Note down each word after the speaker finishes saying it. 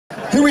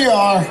Here we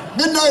are,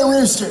 Midnight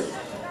Rooster.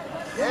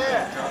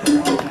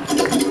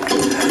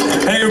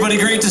 Hey everybody,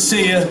 great to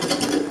see you.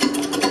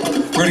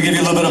 We're gonna give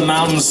you a little bit of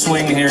mountain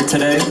swing here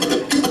today.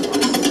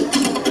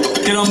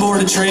 Get on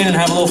board a train and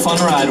have a little fun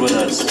ride with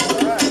us.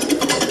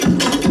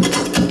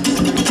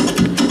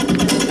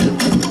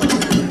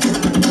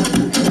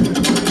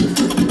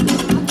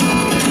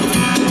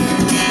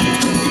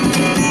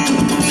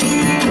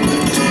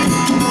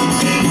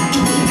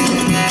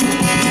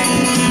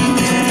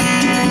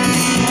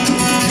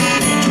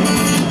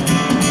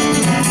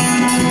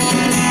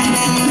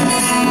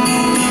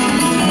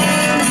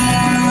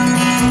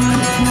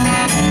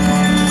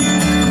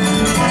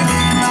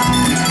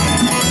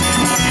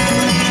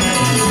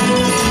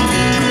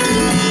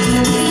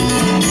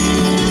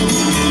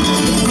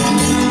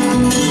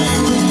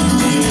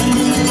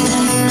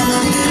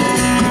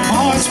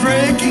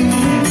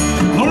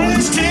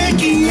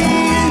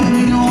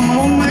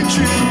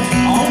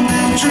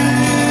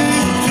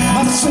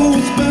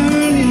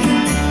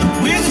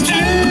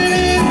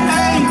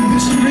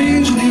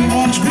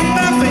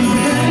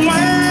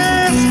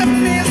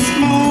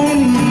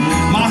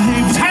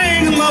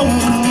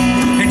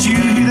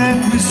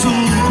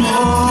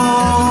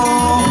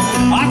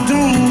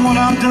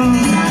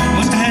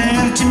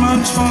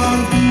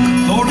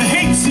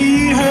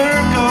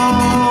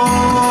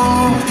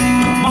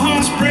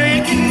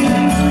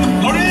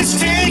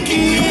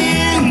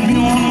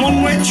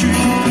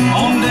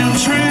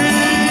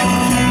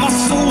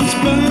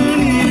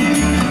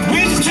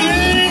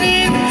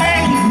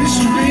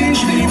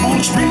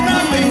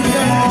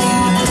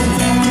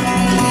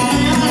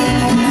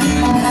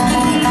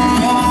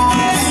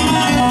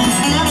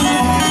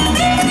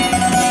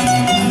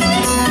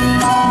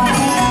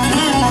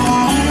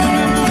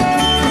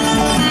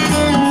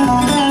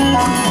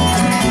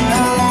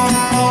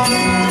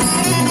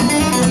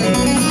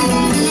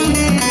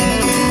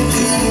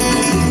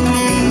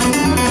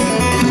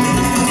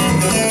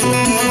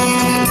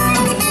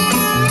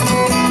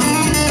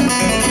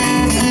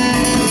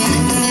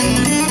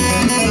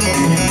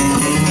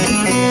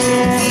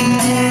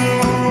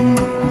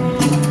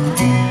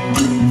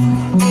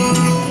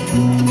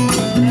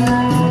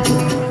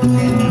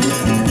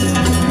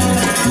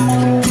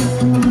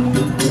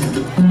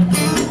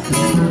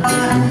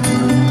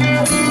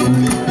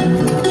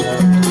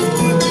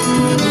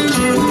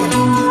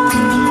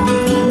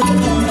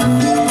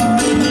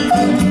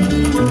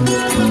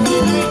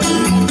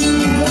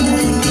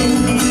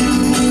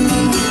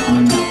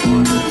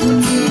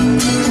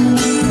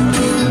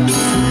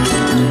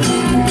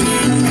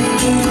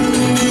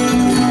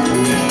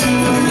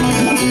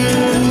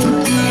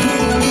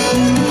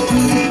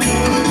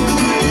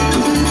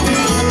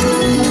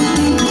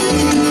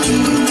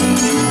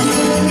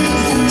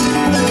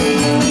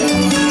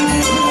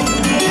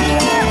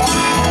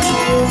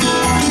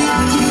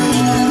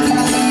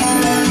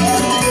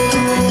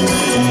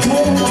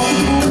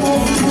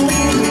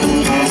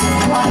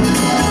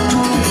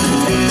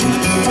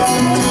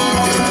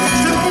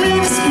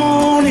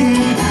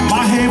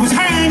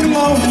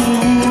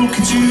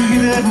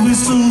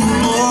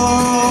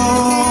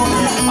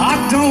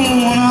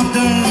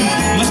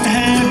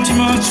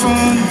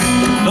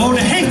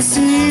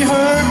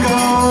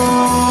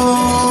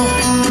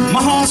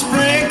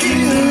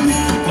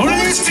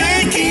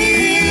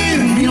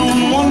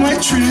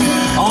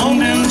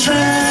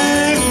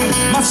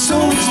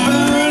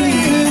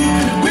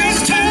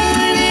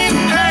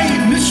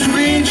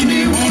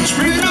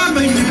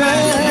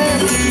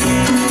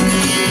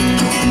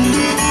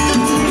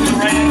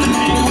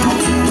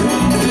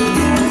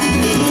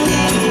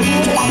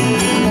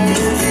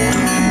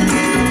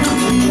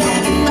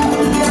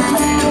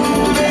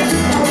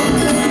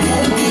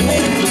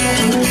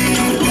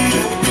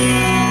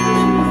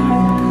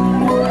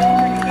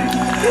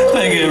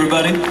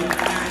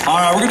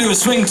 A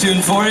swing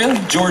tune for you.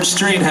 George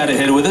Strait had a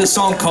hit with it, a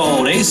song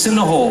called Ace in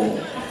the Hole. 1,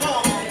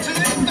 2,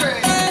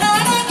 3.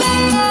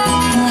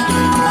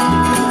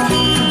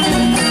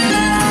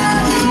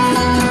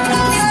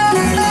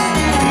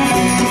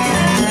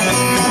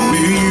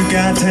 Well, you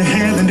got to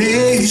have an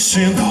ace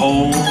in the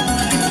hole,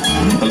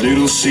 a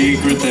little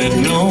secret that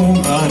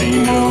nobody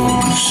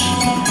knows.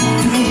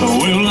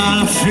 Well,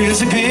 life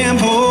is a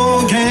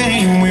gamble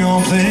game we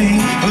all play,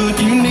 but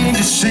you need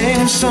to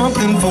save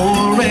something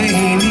for a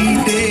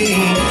rainy day.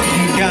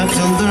 You got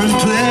to learn to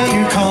play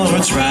your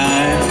cards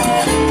right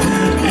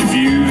if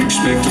you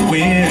expect to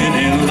win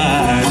in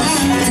life.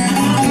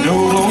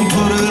 No, don't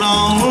put it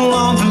all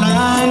on the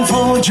line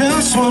for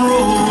just one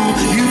roll.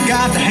 You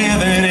got to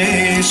have an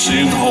ace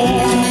in the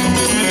hole.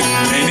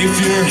 And if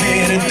you're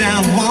headed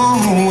down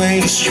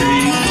one-way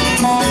street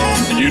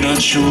and you're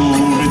not sure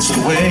it's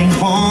the way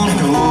you want to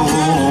go,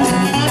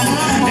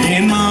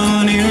 in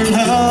money or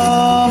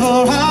love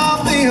or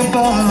all the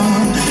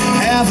above,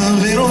 have a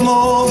little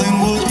more than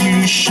what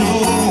you show.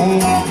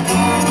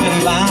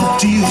 When life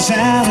deals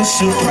out a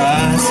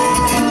surprise,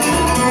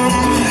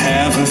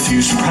 have a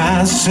few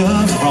surprises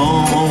of your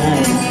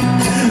own.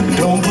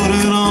 Don't put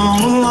it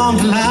all on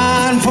the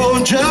line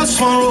for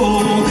just one roll.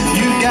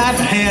 You got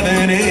to have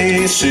an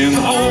ace in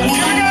the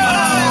hole.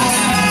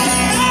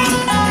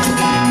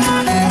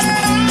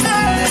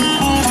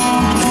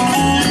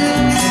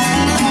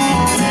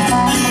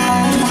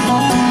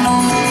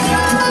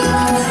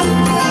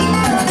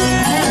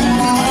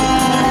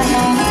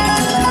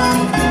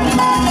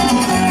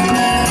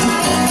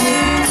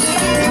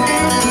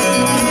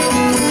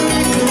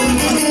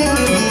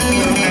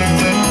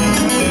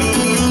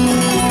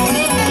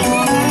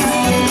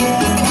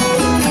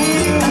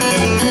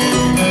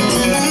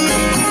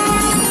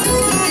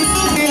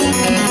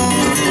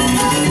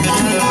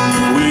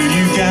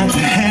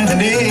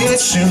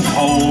 In the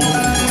hole,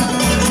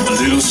 a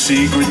little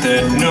secret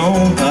that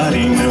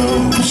nobody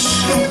knows.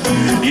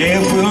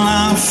 Yeah, well,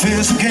 life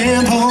is a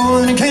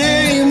gamble and a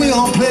game we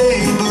all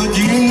play, but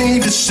you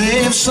need to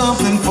save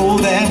something for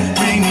that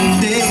rainy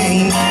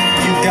day.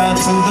 You've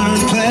got to learn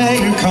to play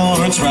your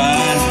cards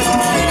right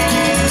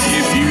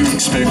if you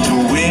expect to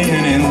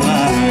win in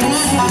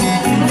life.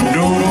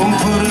 No, don't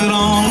put it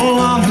all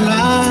on the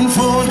line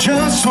for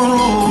just one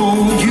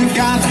roll. You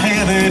got to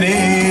have an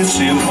ace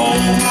in the hole.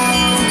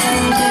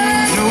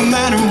 No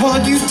matter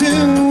what you do,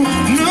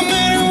 no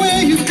matter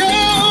where you go,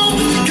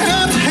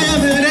 got to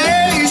have an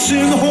ace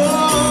in the hole.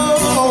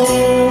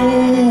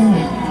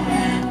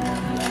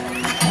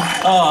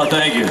 Oh,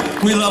 thank you.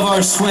 We love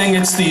our swing.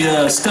 It's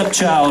the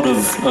stepchild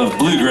of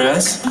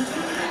bluegrass.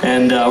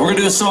 And we're going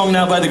to do a song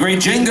now by the great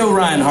Django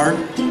Reinhardt,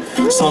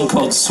 a song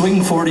called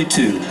Swing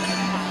 42.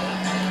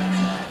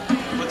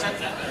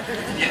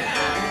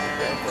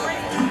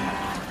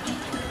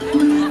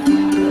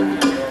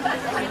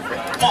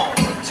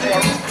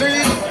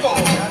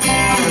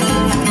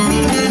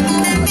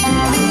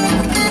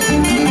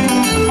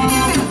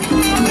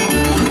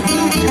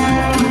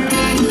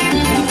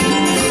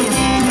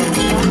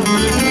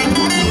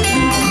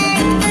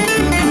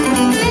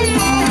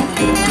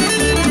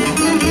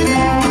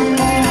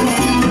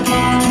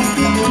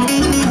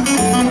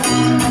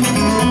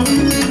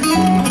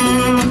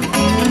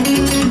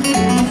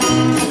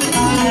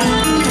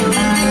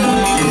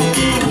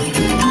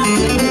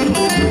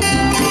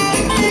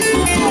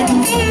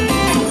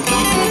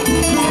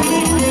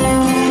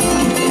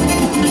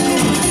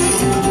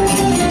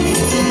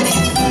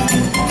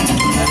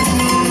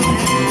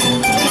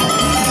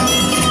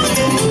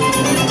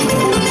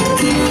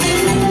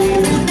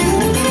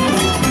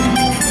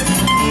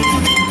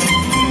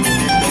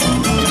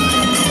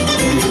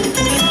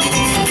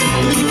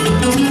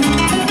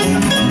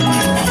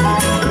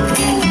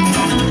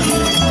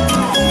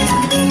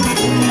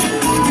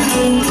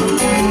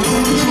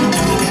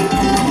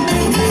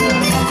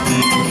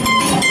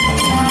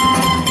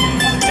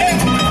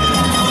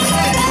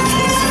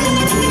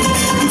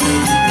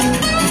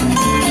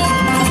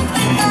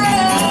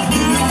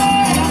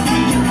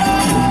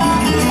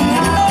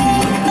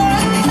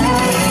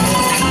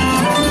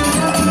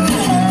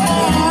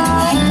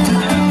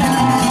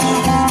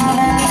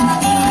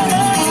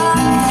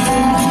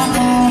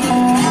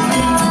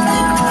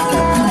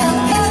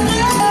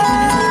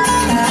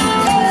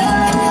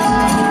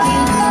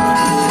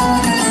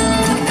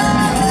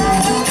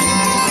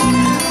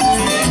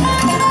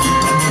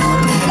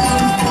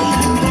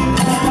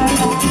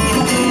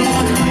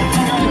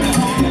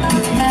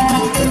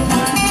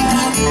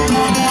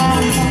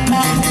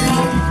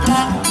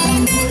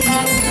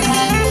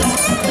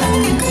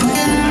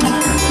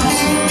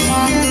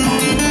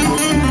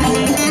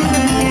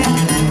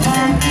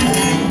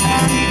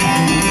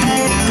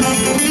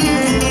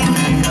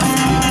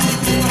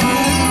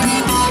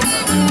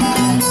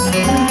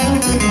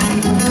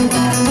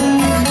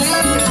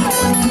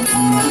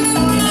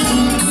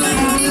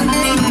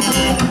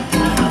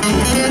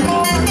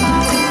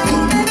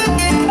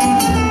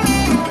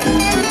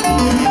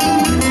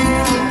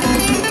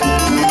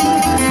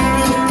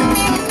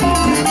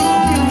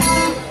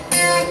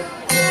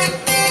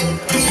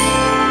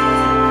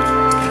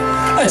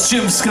 That's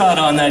Jim Scott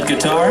on that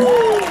guitar.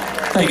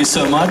 Thank you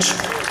so much.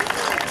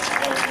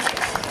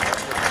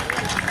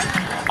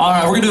 All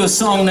right, we're going to do a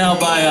song now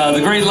by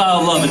the great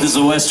Lyle Lovett. This is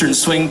a Western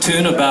swing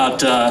tune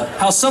about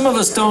how some of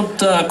us don't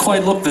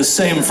quite look the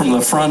same from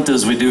the front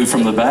as we do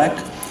from the back.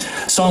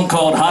 A song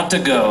called Hot to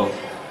Go.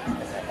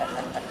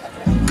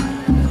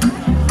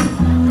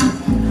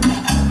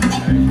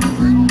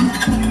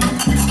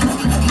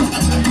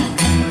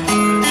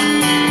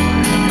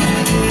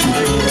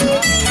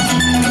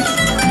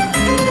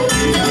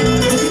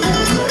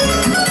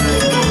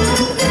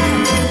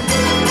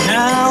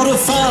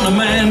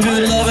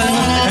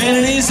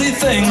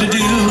 Thing to do.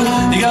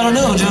 You gotta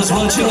know just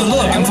what you're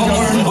looking for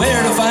and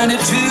where to find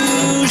it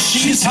too.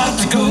 She's hot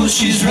to go,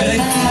 she's ready.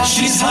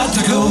 She's hot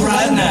to go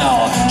right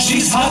now.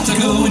 She's hot to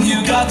go and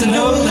you got to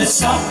know. Let's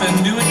stop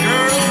and do it,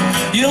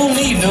 girl. You don't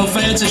need no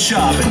fancy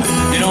shopping.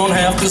 You don't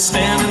have to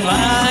stand in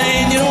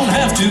line. You don't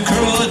have to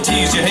curl or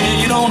tease your head.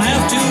 You don't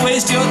have to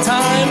waste your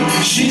time.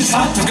 She's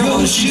hot to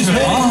go, she's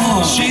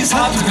ready. She's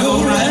hot to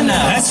go right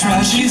now. That's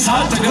right. She's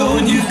hot to go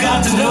and you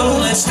got to know.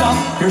 Let's stop.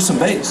 Here's some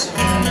bass.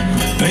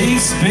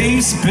 Bass,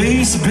 bass,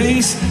 bass,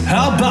 bass.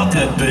 How about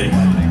that bass?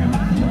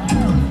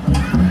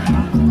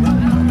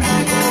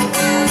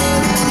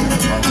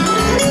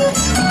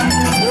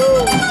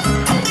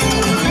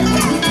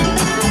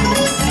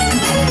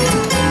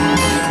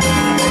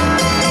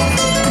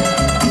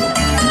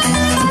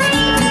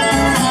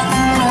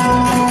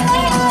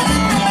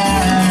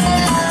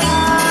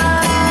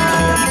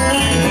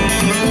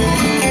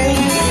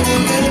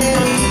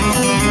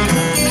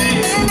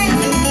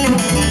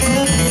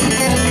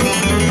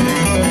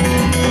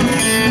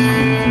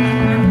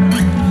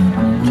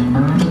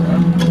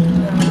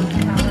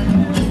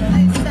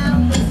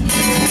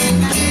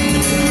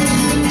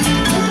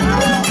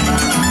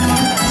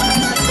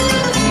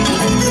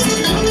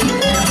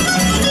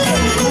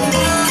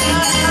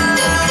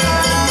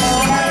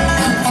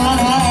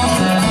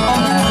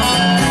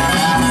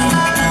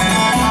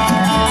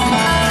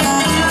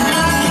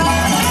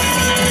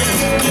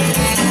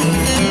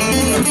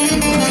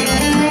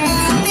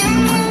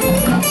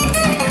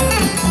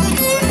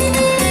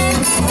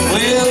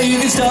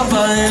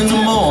 by in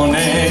the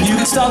morning. You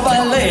can stop by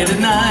late at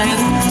night.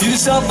 You can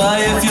stop by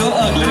if you're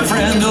ugly,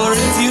 friend, or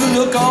if you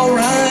look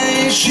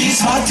alright. She's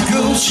hot to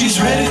go, she's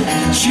ready.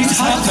 She's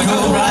hot to go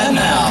right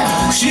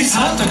now. She's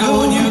hot to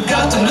go and you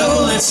got to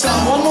know. Let's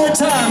stop one more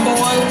time,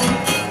 boy.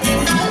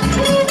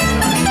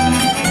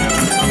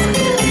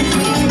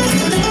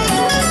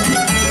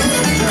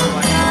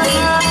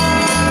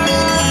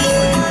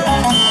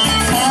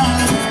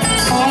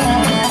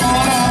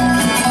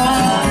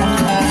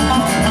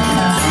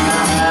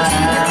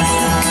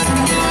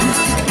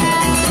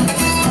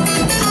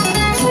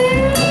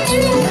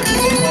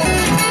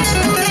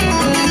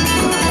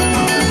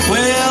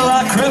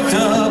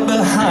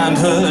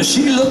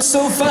 She looked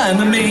so fine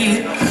to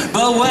me,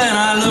 but when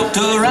I looked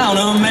around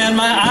her, man,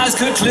 my eyes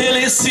could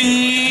clearly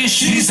see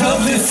she's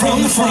ugly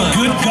from the front.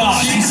 Good God,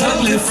 she's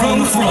ugly from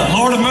the front.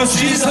 Lord of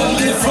mercy, she's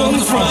ugly from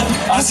the front.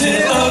 I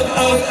said,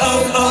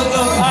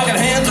 I could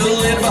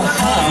handle it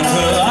behind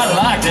her. I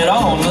liked it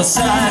on the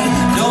side.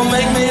 Don't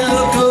make me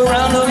look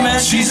around her, man.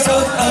 She's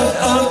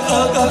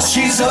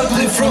she's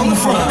ugly from the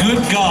front.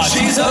 Good God,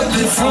 she's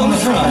ugly from the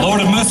front.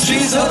 Lord of mercy,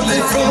 she's ugly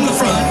from the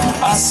front.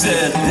 I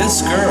said,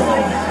 this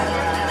girl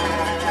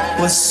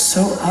was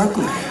so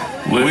ugly.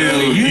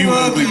 Well, you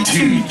ugly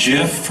too,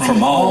 Jeff,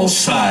 from all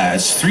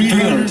sides.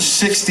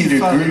 360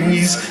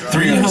 degrees,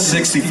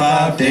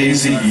 365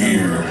 days a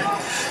year.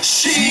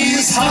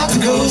 She's hot to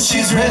go,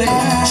 she's ready.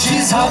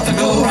 She's hot to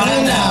go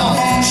right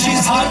now.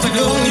 She's hot to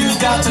go, and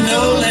you've got to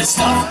know. Let's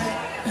stop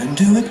and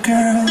do it,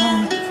 girl.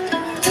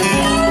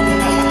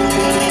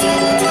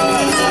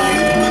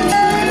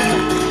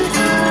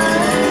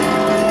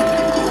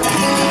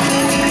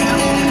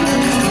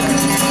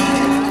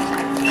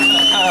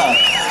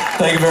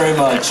 Thank you very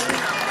much.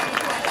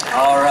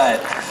 All right.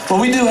 Well,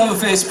 we do have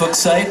a Facebook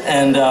site,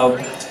 and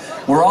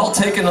we're all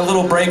taking a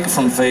little break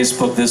from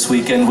Facebook this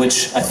weekend,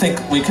 which I think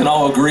we can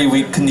all agree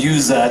we can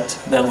use that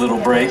little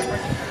break.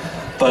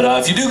 But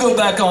if you do go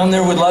back on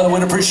there,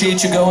 would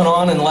appreciate you going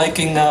on and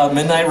liking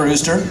Midnight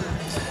Rooster.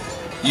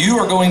 You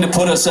are going to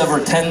put us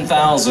over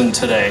 10,000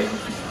 today.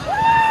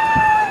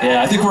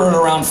 Yeah, I think we're at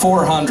around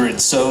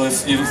 400, so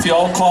if you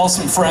all call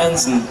some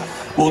friends, and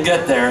we'll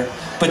get there.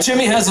 But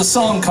Jimmy has a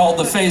song called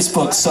the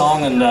Facebook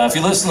Song, and if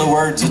you listen to the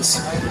words,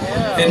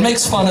 it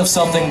makes fun of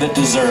something that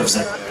deserves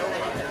it.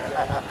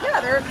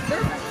 Yeah, they're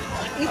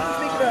you can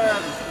speak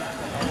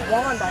the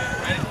wand back.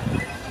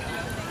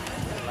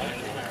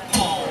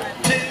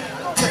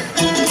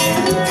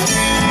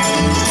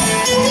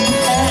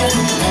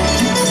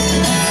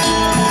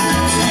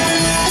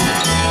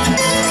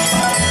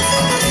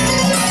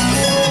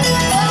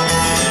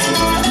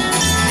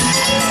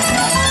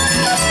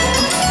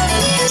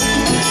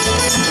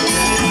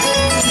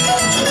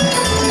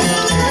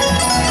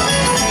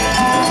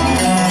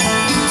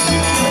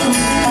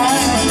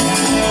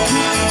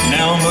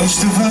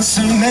 Most of us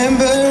are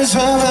members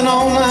of an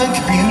online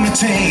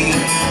community,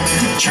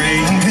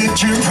 trading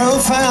picture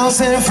profiles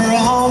there for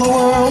all the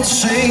world to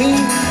see.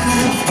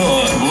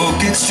 But what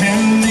gets to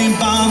me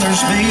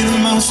bothers me the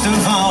most of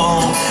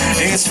all.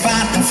 It's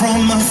fighting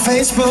from my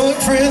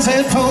Facebook friends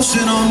and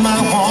posted on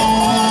my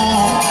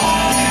wall.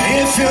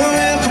 If your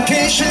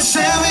application's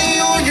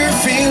savvy or you're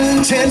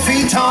feeling 10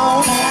 feet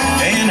tall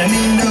and I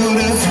need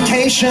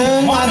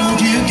notification, why don't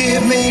you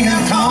give me a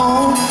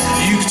call?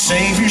 You can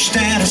save your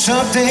status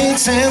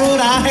updates, and what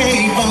I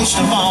hate most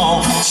of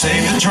all,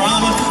 save the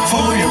drama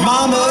for your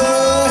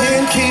mama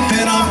and keep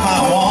it off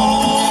my wall.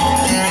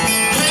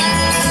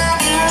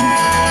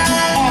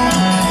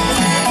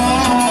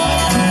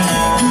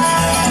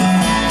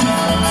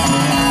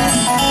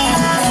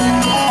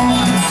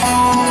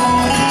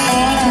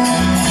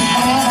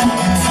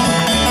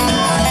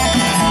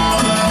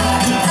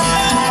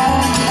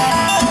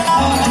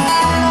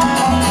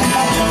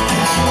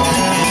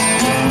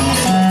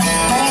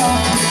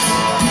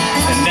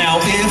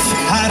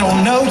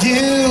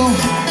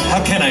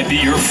 How can I be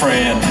your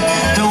friend?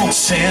 Don't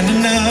send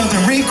another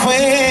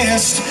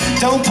request.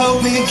 Don't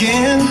poke me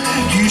again.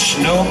 You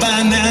should know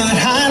by now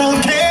that I don't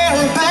care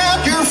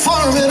about your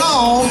farm at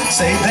all.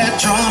 Save that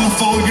drama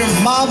for your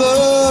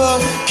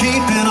mama.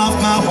 Keep it off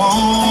my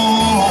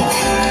wall.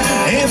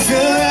 If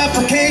your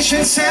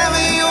application's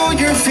savvy or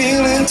you're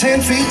feeling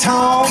 10 feet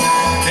tall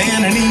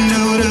and I need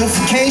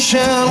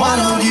notification, why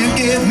don't you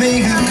give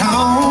me a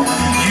call?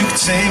 You can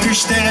save your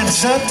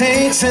status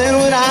updates, and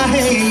what I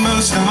hate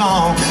most of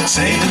all,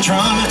 save the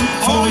drama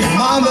for your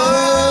mama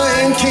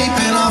and keep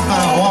it off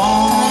my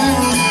wall.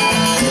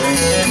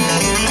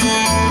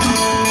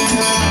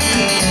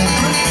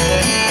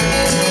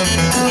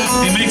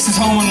 He makes his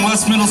home in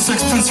West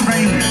Middlesex,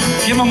 Pennsylvania.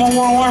 Give him a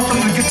warm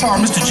welcome to the guitar,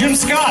 Mr. Jim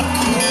Scott.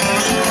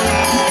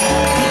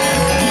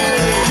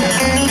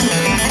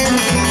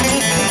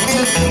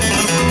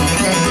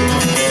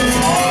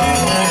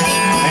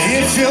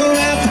 If your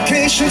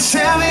application's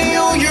savvy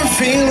or you're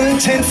feeling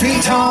 10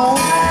 feet tall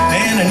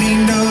and I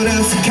need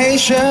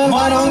notification,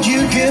 why don't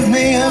you give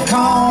me a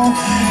call?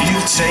 You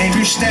can save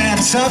your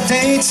status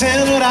updates,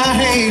 and what I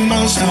hate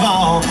most of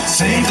all,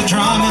 save the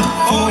drama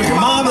for your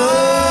mama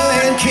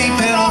and keep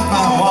it off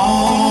my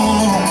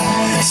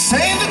wall.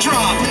 Save the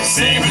drama.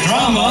 Save the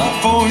drama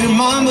For your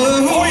mama.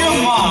 for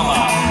your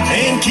mama.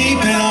 And keep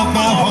it off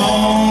my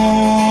home.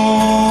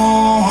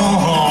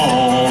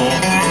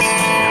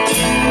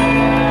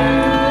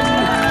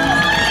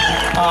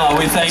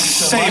 We thank you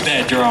so Save much.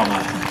 that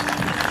drama.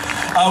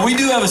 We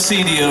do have a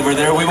CD over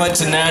there. We went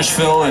to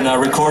Nashville and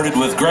recorded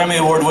with Grammy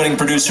Award-winning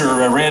producer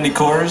Randy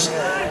Kors,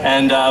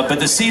 and but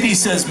the CD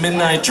says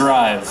Midnight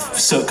Drive.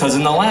 So, because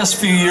in the last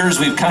few years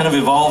we've kind of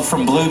evolved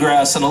from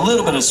bluegrass and a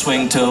little bit of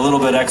swing to a little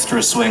bit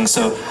extra swing.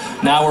 So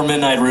now we're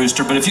Midnight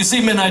Rooster. But if you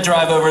see Midnight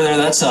Drive over there,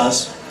 that's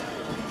us.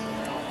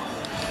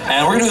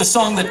 And we're gonna do a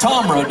song that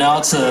Tom wrote. Now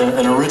it's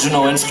an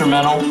original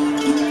instrumental.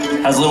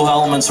 Has little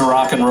elements of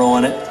rock and roll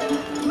in it.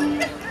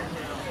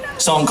 A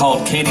song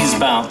called Katie's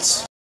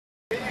Bounce.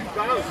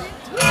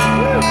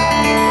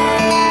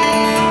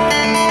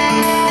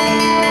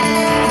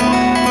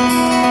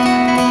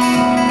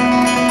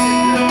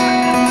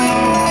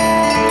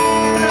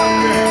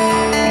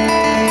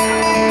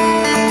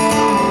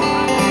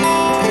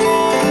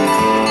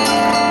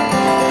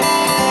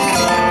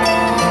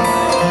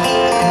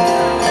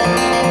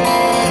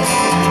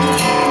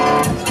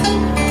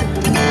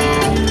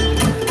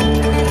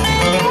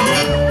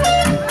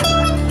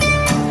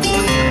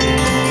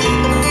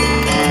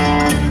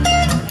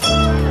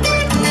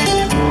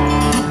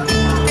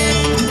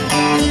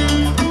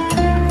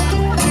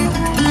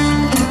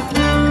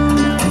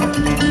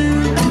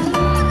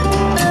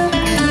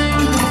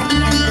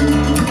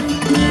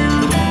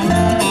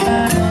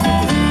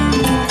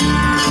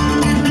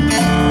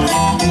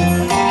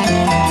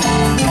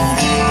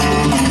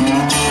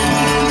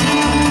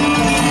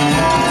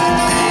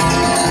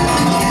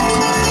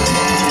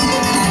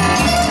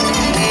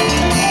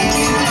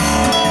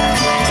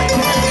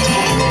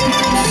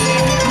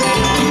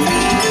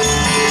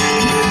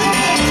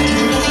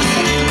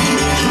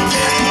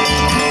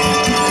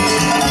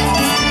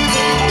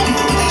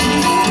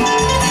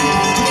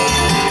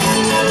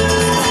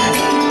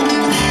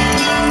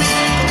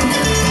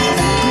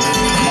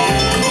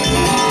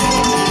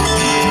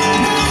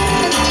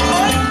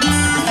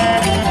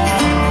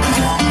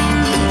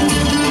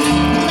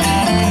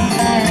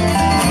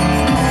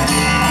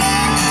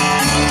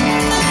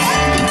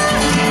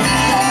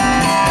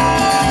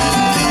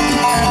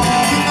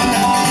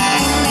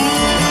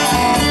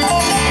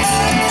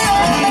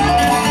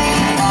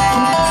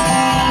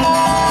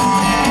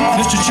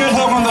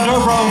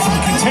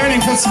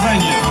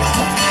 Pennsylvania.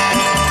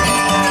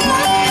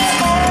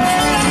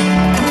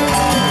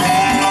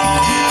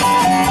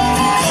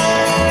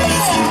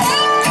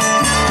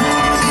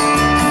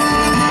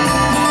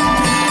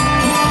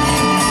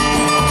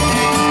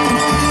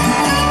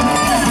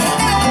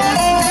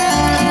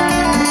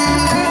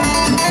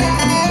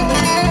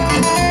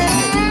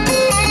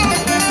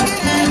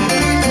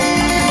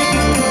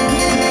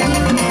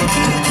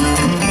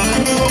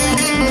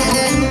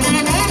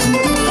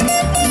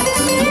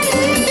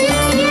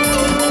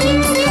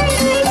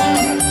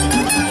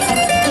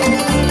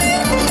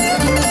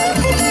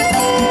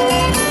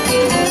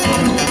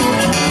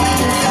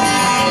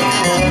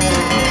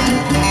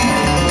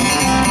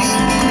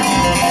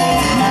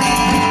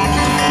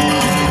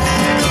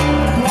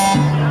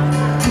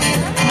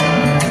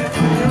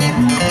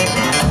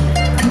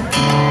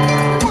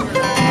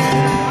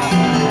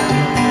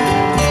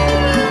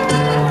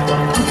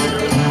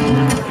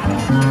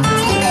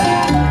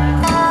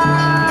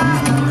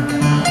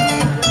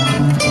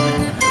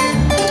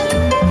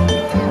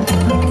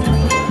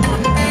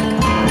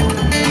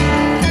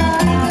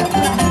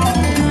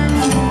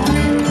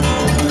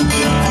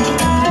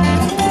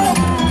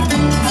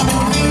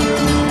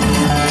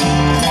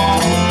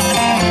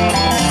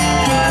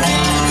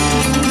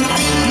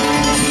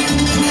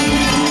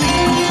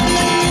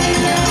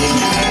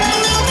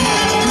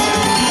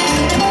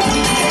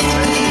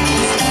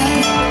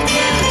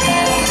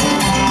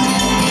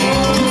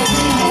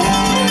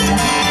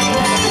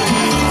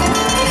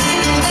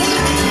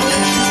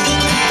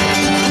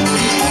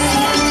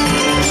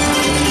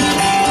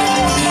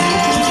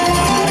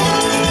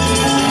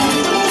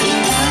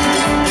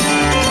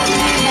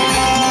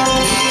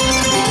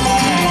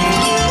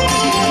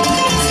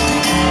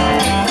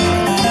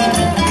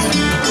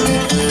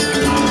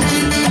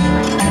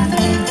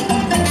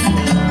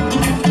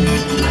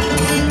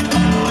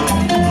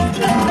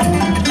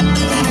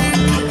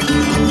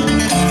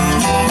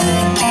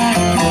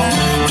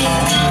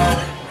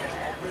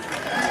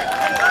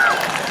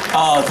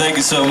 Thank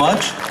you so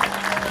much.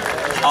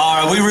 All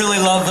right, we really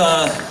love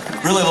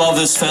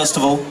this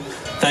festival.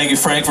 Thank you,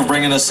 Frank, for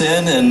bringing us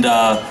in, and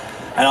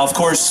of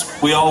course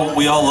we all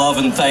love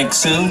and thank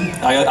Sue.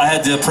 I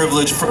had the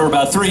privilege for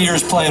about 3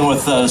 years playing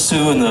with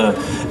Sue and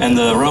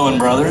the Rowan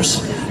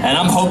brothers, and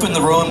I'm hoping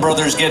the Rowan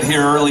brothers get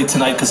here early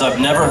tonight because I've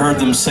never heard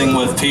them sing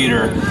with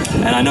Peter,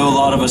 and I know a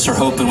lot of us are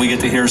hoping we get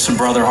to hear some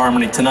brother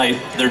harmony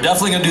tonight. They're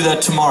definitely going to do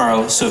that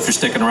tomorrow, so if you're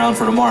sticking around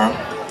for tomorrow.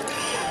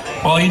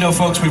 Well, you know,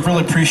 folks, we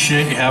really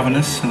appreciate you having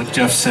us, like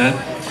Jeff said.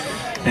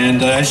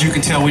 And as you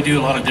can tell, we do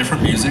a lot of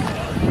different music.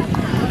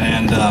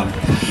 And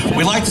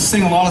we like to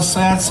sing a lot of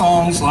sad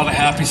songs, a lot of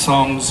happy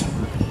songs.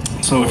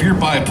 So if you're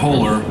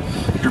bipolar,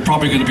 you're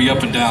probably going to be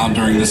up and down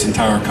during this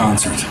entire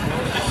concert.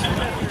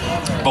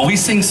 But we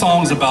sing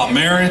songs about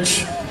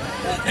marriage,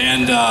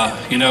 and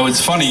you know,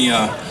 it's funny,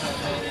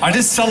 I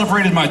just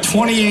celebrated my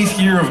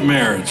 28th year of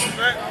marriage.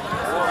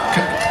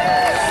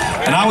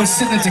 And I was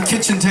sitting at the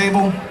kitchen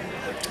table,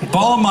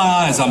 bawling my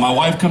eyes out. My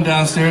wife come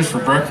downstairs for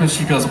breakfast.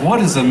 She goes, "What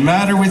is the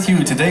matter with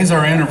you? Today's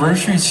our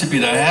anniversary. It should be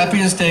the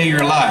happiest day of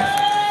your life."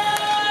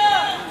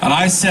 And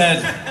I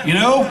said, "You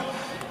know,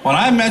 when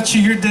I met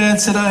you, your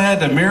dad said I had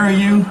to marry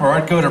you or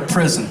I'd go to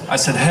prison." I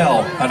said,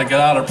 "Hell, I'd have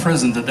got out of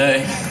prison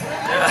today."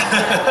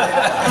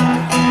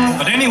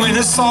 But anyway,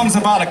 this song's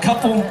about a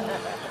couple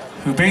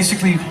who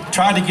basically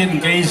tried to get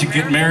engaged and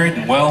get married,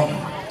 and well,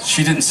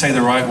 she didn't say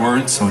the right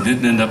words, so it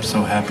didn't end up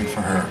so happy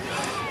for her.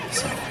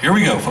 So here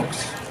we go,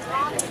 folks.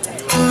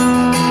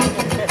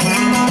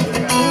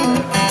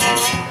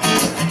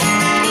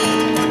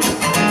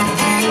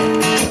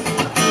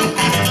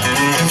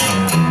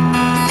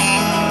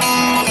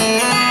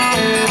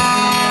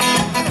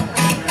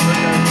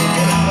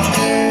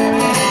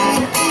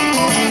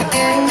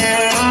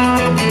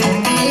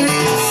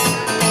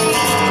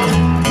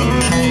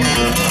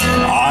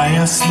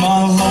 Ask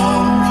my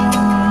love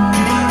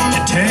to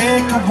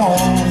take a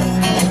walk,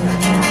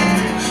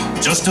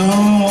 just a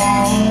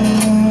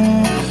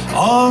walk,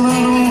 a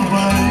little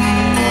way.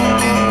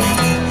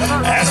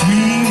 As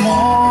we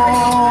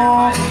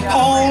walk,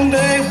 all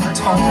day we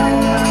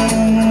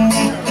talk,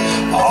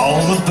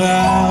 all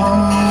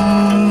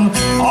about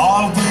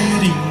our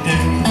wedding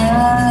day.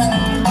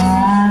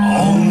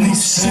 Only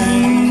say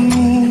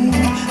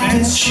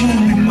that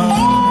you'll be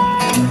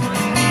mine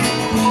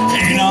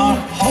in our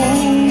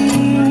home.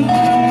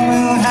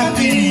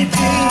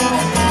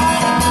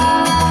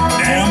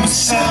 Down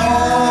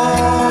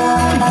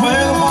beside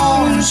where the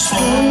waters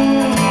flow,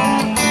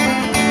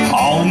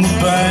 on the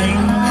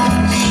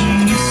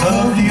banks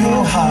of the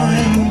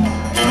Ohio.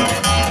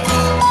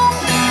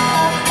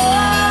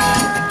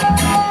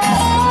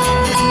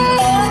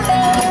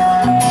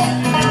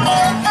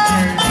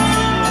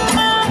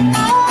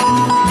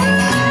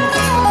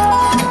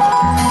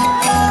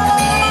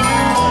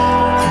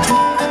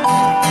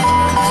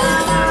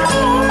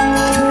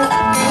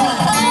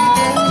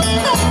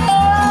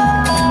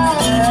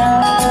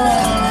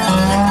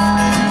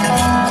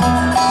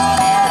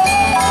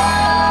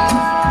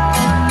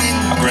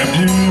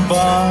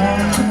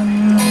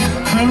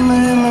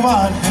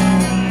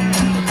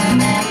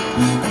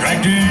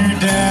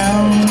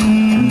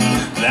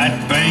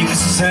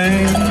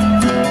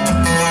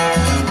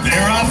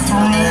 There I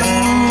threw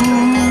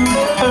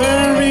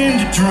her in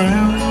the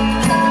drown.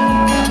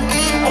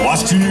 I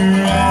watched her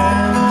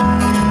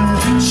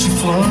as she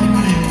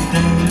floated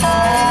down.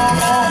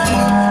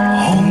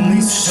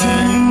 Only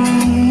say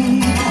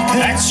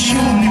that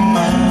you'll be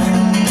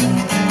mine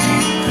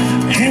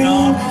in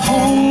our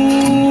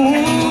home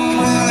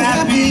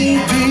happy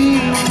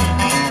beat.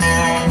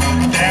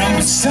 Down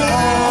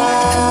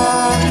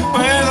beside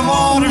where the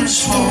waters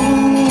flow,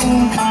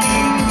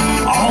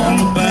 on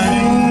the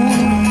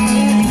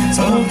banks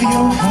of the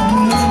Ohio.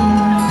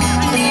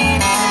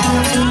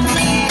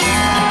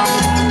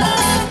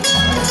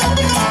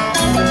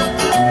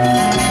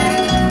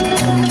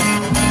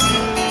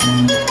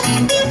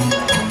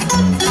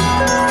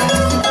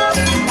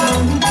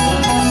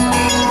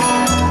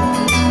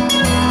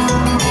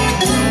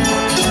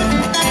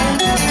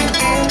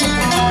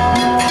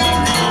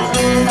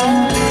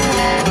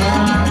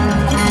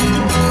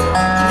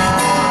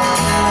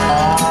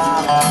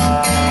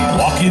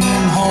 Walking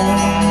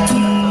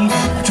home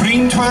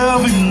between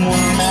 12 and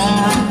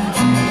 1,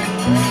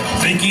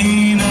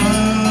 thinking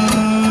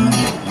of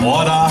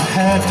what I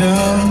had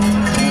done.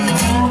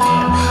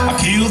 I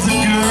killed the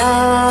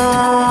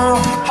girl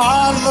I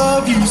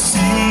love, you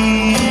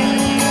see,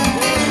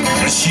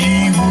 'cause she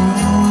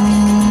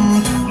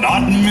would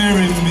not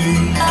marry me.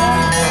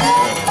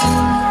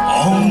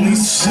 Only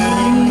say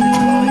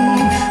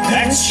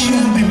that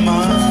she'll be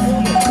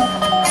mine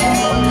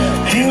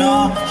in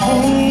our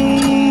home.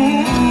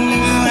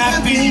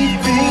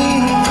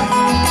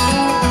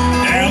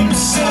 Down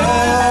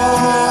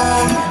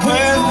beside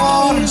where the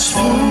waters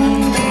flow,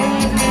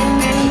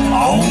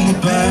 on the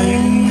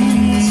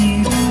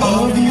banks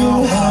of the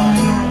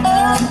Ohio.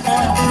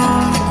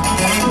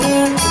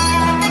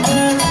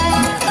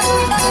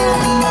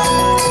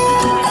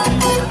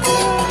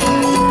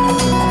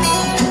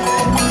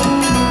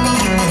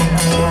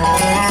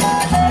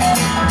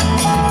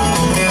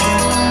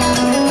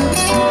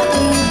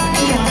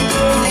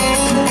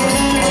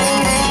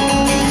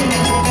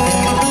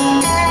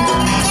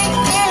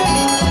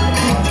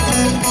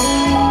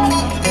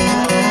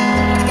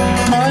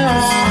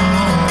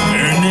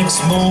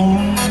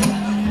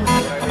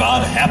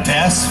 About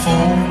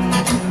 4:30,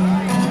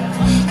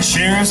 the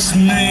sheriff's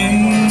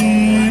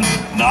man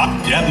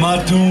knocked at my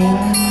door,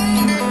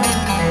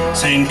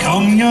 saying,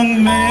 "Come,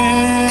 young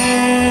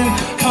man,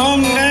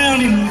 come down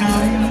and go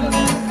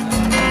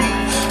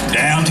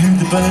down to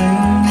the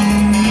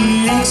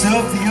banks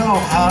of the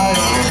Ohio.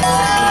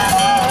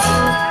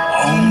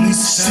 Only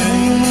say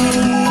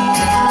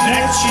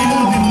that that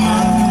you'll be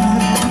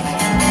mine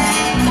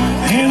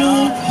in a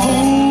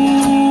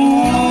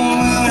home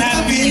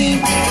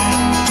happy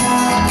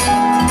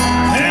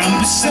and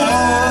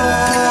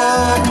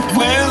beside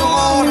where the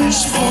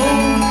waters flow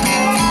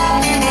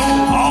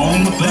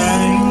on the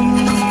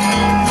bank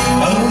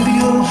of the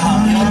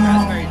Ohio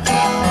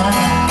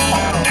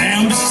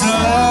and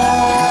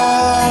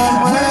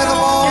beside where the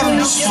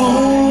waters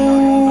flow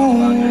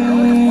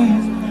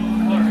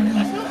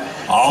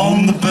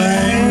on the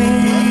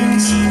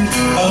banks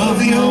of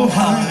the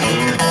Ohio.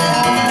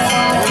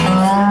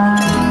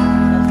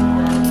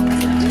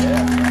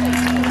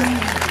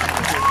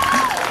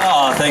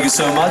 Thank you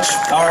so much.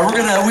 All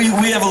right,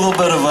 we have a little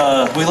bit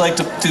of we like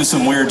to do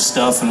some weird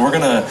stuff, and we're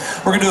gonna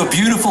do a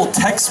beautiful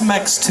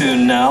Tex-Mex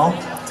tune now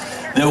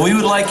that we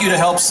would like you to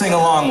help sing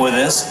along with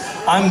us.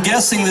 I'm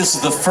guessing this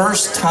is the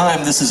first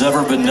time this has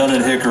ever been done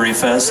at Hickory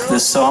Fest.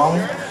 This song,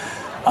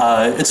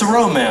 it's a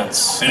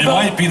romance, and it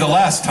might be the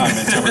last time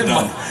it's ever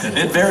done.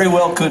 It very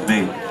well could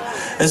be.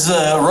 It's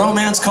a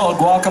romance called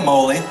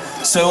Guacamole.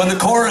 So in the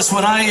chorus,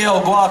 when I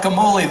yell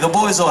guacamole, the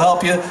boys will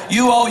help you.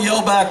 You all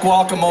yell back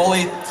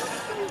guacamole.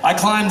 I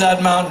climbed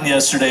that mountain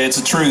yesterday, it's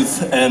the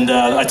truth, and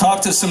I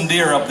talked to some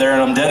deer up there,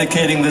 and I'm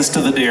dedicating this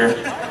to the deer.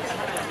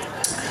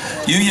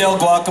 You yell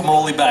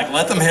guacamole back,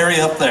 let them hear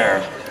you up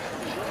there.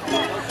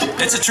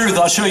 It's the truth,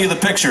 I'll show you the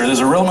picture. There's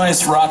a real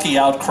nice rocky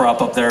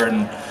outcrop up there,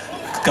 and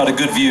got a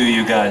good view,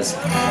 you guys.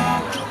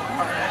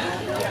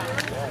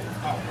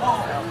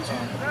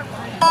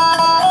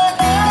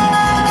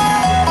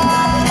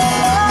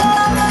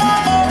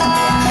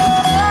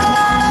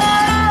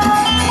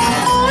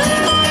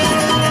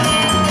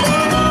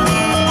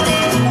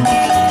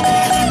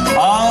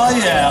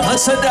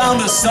 Let's head down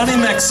to sunny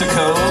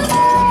Mexico.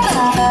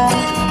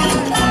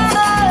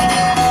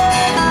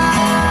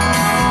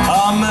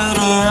 I met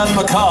her at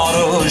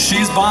Mercado,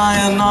 she's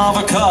buying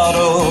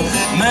avocado.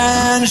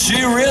 Man,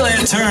 she really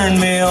turned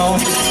me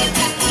on.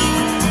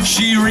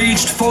 She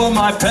reached for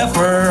my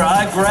pepper,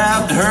 I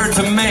grabbed her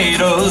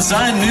tomatoes.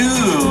 I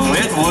knew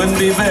it wouldn't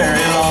be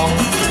very long.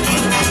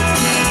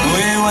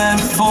 We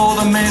went for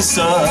the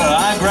mesa,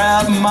 I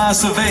grabbed my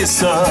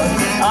cerveza.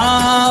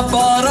 I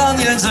bought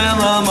onions and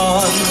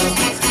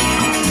lemon.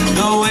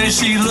 The way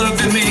she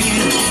looked at me,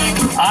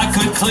 I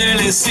could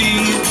clearly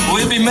see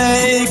we'd be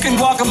making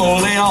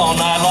guacamole all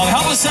night long.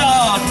 Help us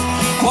out!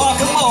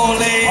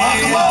 Guacamole!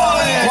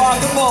 Guacamole!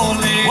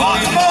 Guacamole!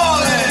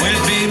 Guacamole!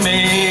 We'd be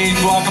making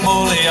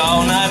guacamole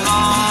all night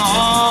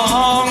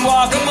long.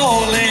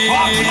 Guacamole!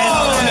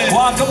 Guacamole!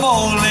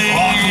 Guacamole!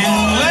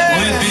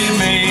 We'd be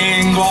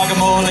making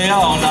guacamole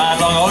all night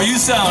long. Oh, you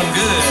sound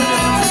good.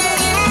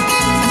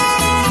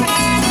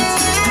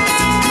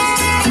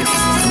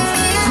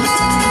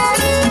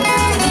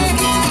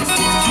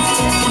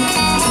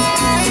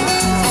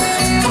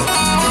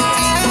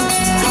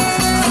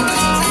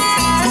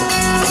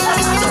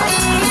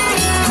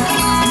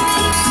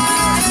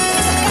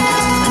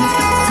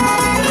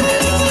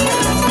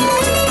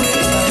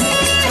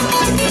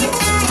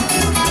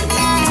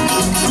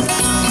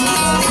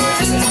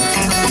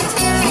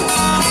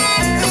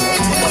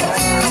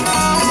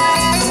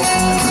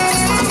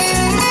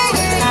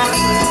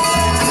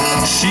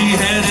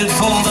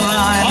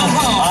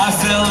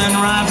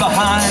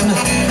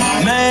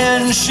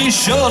 She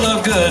sure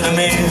looked good to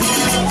me.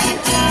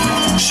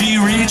 She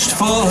reached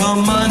for her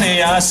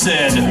money. I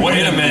said,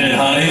 wait a minute,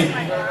 honey.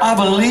 I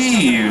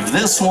believe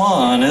this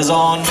one is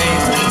on me.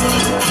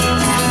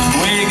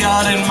 We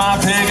got in my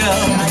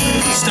pickup,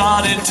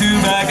 started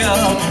to back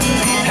up,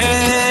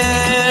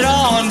 head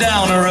on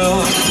down the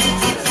road.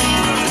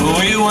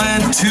 We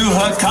went to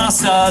her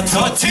casa,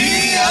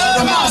 tortilla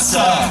de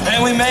masa,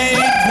 and we made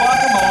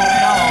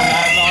guacamole all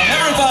night long.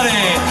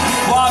 Everybody,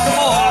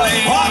 guacamole,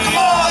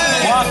 guacamole,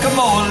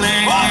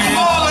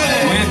 guacamole.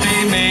 We'd be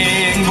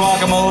making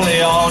guacamole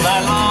all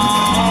night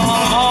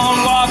long.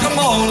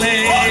 Guacamole,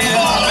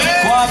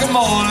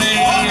 guacamole,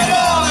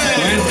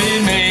 we'd be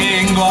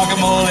making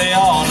guacamole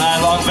all night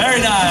long. Very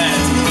nice.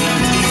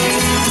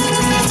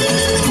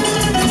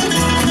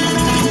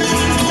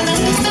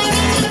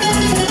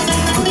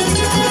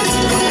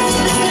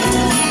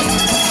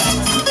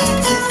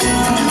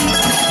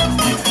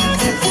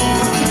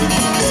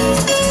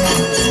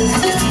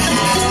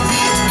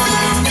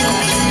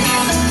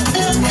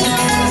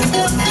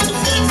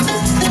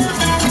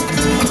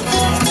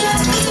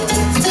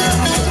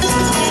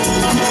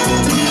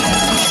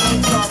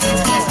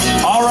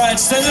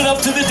 Send it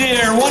up to the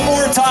deer. One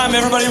more time,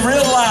 everybody,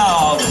 real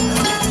loud.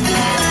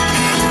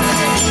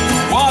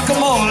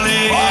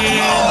 Guacamole,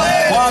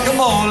 guacamole,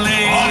 guacamole,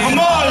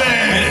 guacamole.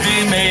 We'd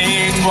be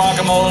making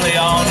guacamole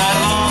all night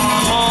long.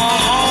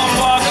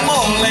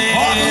 Guacamole,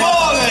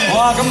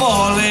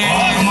 guacamole,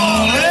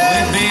 guacamole.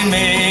 We'd be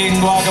making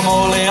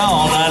guacamole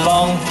all night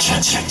long. Cha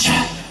cha cha.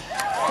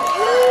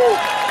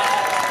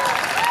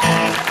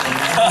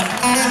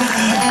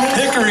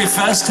 Hickory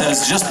Fest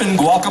has just been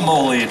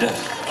guacamole'd.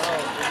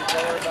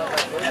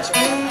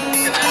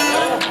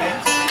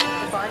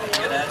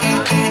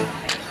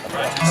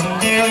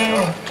 We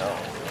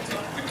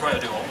can try to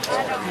do all.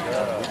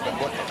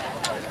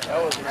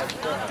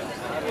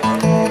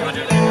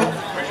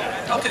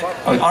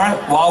 All right,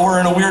 while we're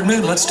in a weird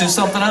mood, let's do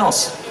something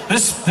else.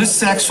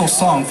 This actual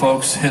song,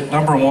 folks, hit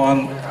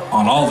 #1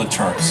 on all the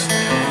charts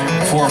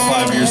 4 or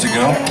 5 years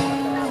ago.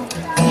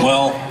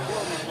 Well,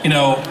 you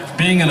know,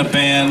 being in a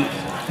band,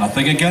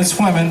 nothing against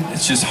women,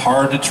 it's just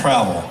hard to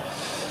travel.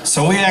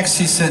 So we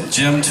actually sent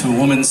Jim to a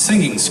women's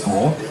singing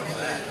school,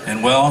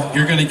 and well,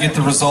 you're going to get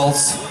the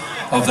results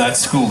of that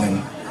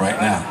schooling right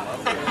now.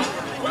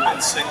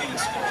 Women's singing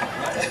school.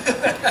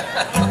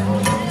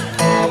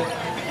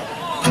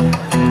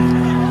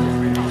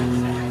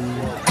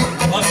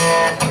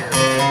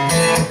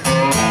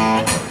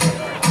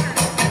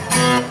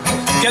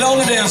 Get on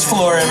the dance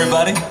floor,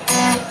 everybody.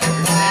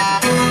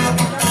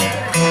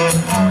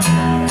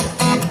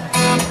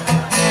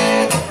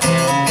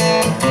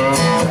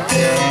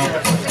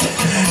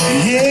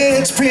 Yeah,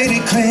 it's pretty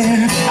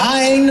clear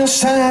I ain't no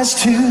size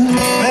 2,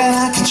 but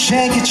I can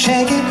shake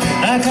it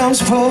like I'm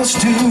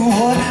supposed to.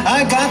 What?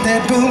 I got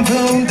that boom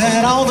boom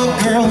that all the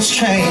girls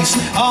chase,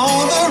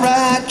 all the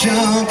right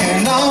junk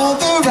in all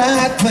the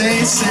right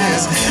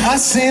places. I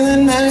seen a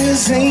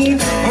magazine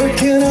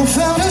working on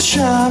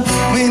Photoshop.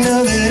 We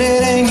know that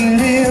it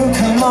ain't real.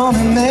 Come on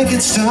and make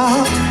it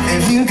stop.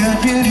 If you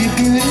got beauty,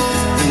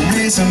 then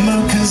raise them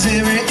up, 'cause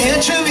every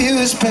inch of you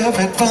is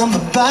perfect from the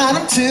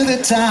bottom to the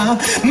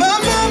top. My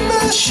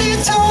mama, she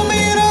told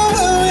me don't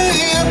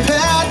worry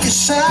about your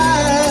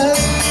size.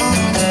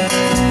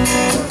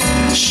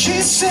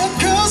 She said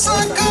girls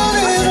like a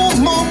little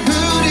more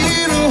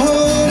booty to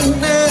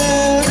hold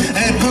now.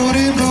 That booty.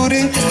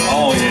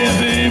 Oh yeah,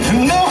 babe.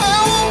 No, I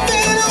won't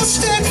be no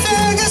stick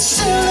figure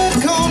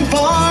silicone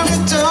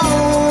Barbie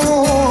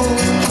doll.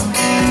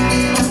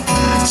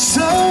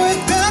 So if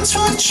that's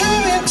what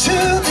you're into,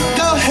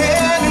 go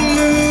ahead and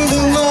move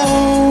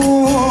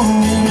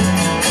along.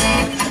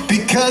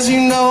 Because you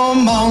know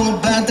I'm all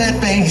about that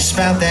bass,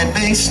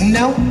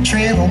 no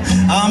treble.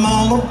 I'm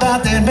all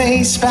about that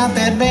bass,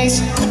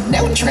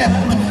 no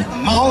treble.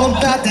 I'm all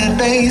about that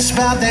bass,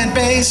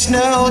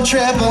 no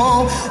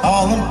treble.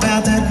 All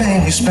about that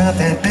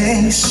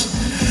bass.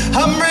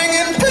 I'm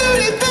bringing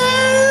booty back.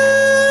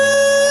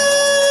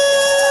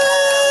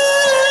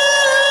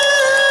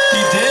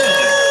 You did.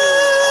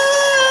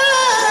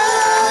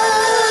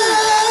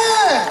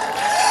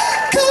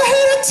 Go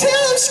ahead and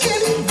tell them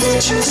skinny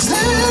bitches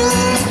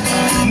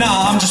that.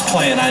 Nah, I'm just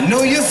playing. I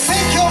know you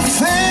think you're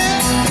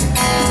fair.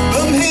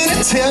 I'm here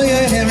to tell you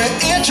every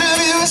inch of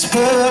you is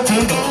perfect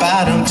from the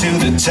bottom to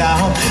the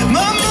top.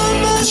 My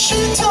mama,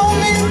 she told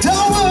me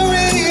don't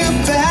worry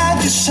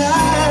about your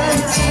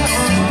size.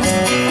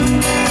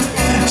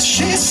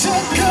 She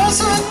said girls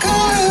look a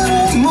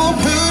little more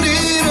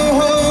booty to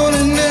hold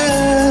it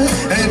now.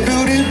 Hey,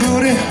 booty.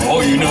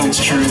 Oh, you know it's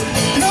true.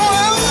 No,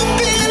 I won't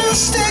be no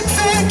stick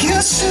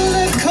figure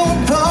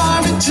silicone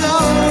Barbie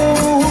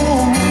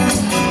doll.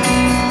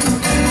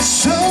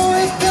 So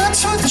if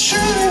that's what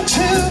you're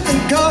into, then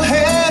go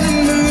ahead and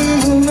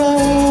move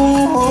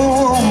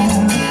along.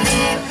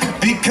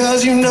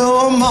 Because you know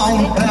I'm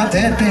all about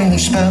that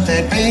bass,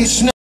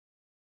 no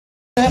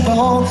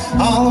treble.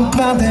 All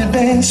about that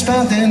bass,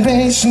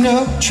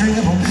 no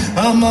treble.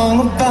 I'm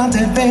all about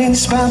that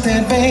bass,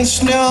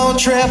 no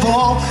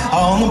treble.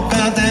 All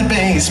about that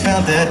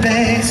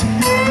bass.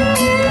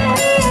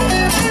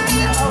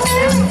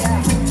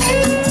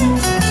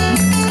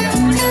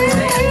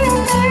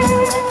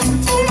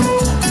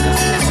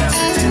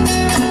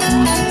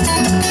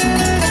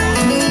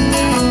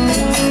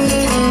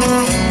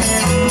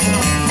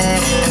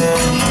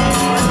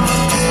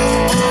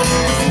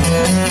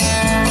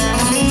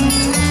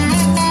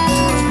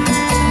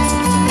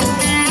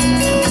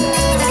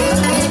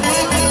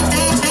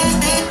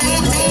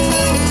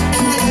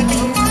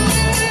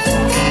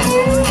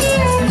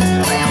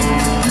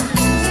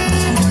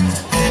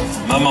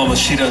 Mama,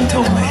 she done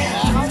told me.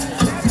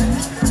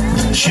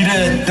 She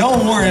did,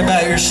 don't worry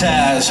about your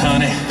size,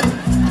 honey.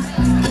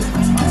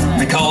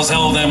 Because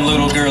all them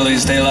little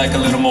girlies, they like a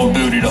little more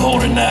booty to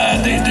hold at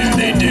night.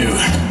 They do.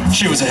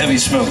 She was a heavy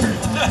smoker.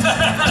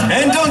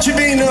 And don't you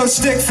be no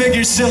stick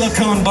figure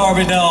silicone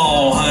Barbie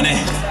doll, honey.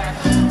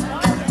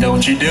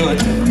 Don't you do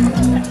it.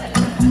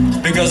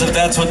 Because if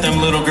that's what them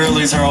little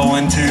girlies are all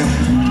into,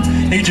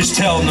 you just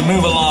tell them to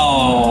move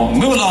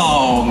along.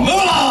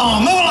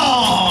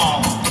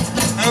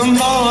 I'm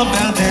all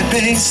about that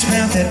bass,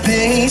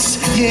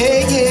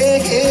 yeah.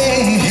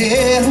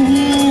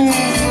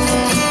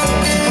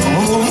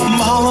 Oh,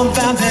 I'm all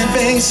about that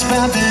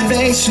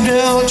bass,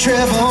 no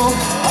treble.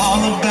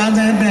 All about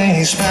that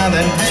bass.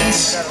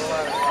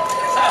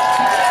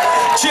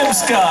 Jim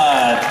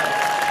Scott.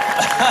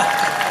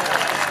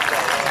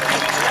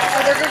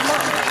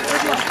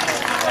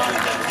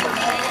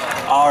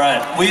 All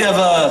right, we have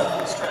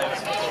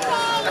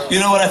you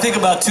know what, I think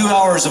about 2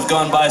 hours have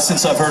gone by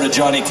since I've heard a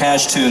Johnny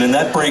Cash tune, and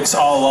that breaks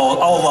all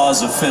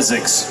laws of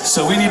physics.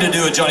 So we need to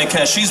do a Johnny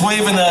Cash. She's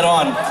waving that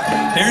on.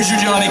 Here's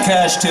your Johnny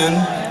Cash tune.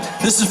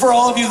 This is for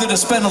all of you that have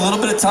spent a little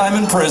bit of time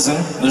in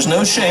prison. There's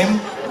no shame.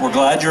 We're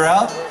glad you're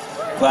out.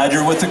 Glad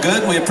you're with the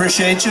good. We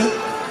appreciate you.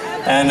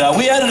 And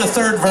we added a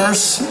third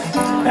verse,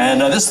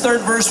 and this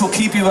third verse will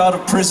keep you out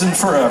of prison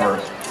forever.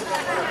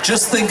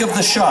 Just think of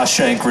the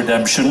Shawshank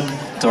Redemption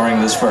during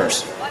this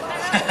verse.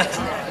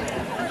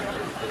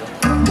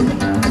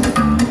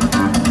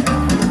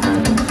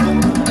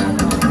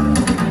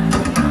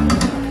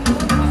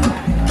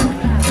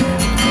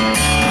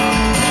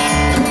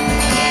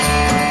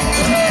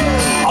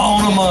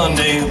 On a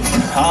Monday,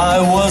 I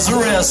was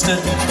arrested.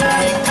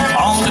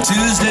 On a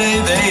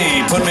Tuesday,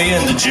 they put me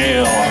into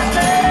jail.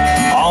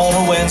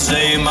 On a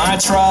Wednesday, my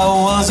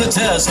trial was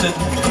attested.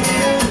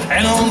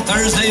 And on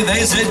Thursday,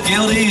 they said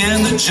guilty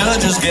and the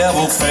judge's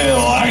gavel fell.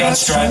 I got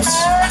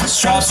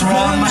stripes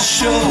around my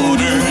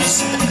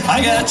shoulders.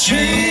 I got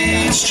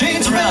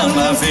chains around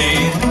my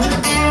feet.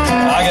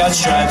 I got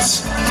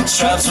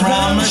stripes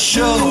around my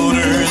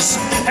shoulders.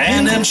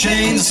 And them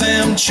chains,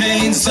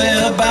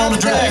 they're bound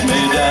to drag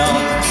me down.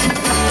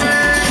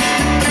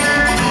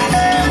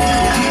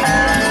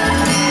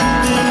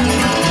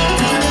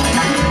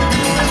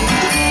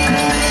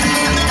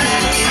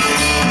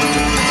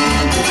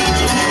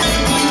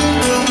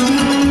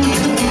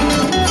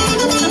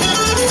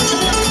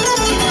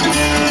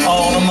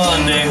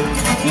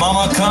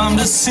 Mama come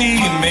to see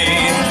me.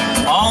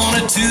 On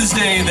a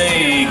Tuesday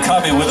they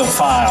caught me with a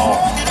file.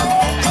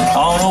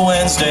 On a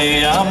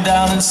Wednesday I'm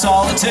down in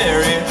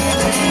solitary.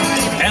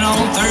 And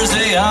on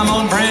Thursday I'm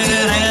on bread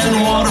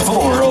and water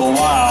for a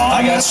while.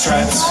 I got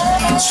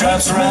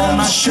stripes around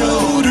my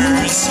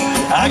shoulders.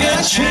 I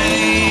got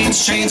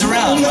chains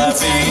around my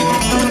feet.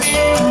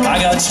 I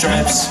got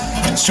stripes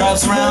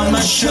around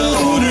my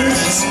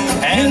shoulders.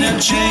 And them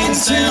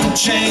chains,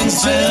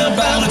 they're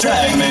bound to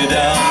drag me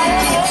down.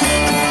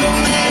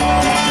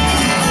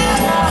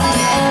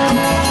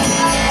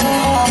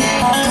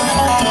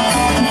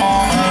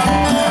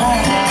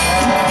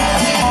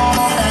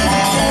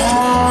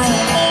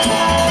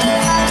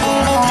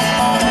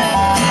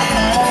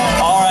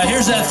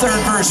 That third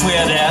verse we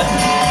had to add.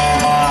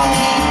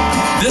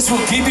 This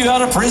will keep you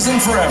out of prison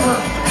forever.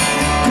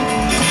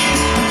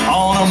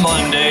 On a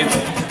Monday,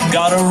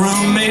 got a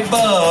roommate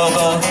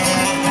Bubba.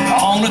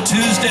 On a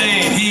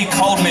Tuesday, he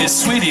called me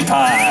Sweetie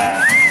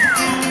Pie.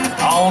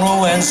 On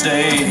a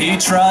Wednesday, he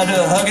tried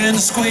to hug and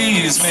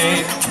squeeze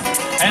me.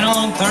 And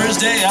on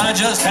Thursday, I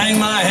just hang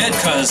my head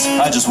 'cause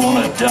I just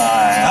wanna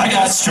die. I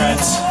got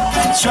stripes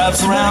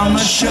around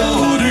my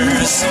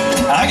shoulders.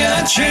 I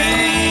got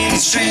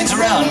chains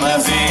around my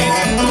feet.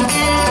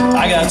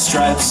 I got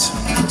stripes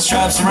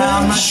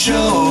around my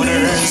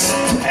shoulders.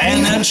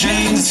 And them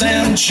chains,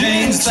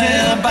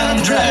 they're bound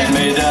to drag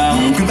me down.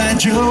 Well, goodbye,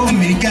 Joe,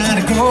 me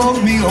gotta go,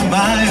 me oh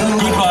my oh.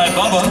 Goodbye,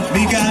 Bubba.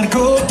 Me gotta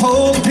go,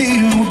 pull the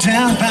peel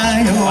down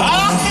by oh.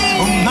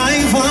 Oh my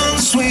one,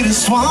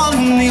 sweetest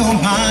one, me oh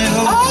my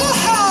oh.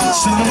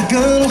 Son of a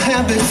gun,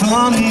 have big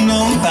fun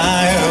on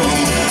bio.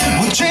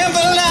 Well,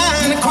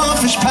 jambalaya,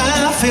 crawfish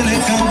pie, Philly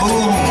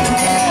gumbo.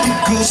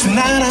 'Cause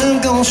tonight I'm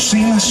gonna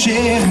see my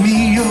share of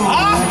me, oh.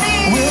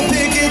 We'll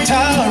pick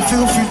guitar,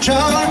 fill for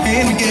jar,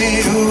 and a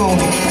gale.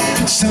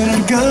 Son of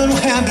a gun,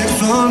 have big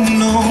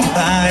fun on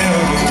bio.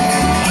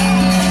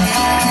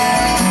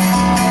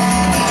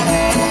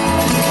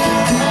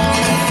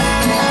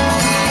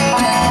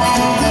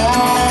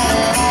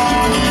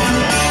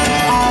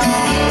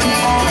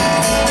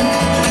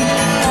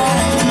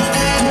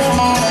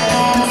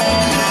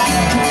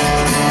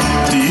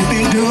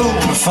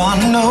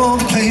 Fun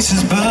old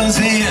places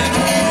buzzing,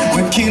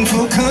 where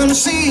kinfolk come to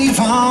see,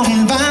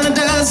 farm by the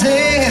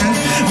dozen.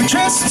 We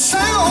dress and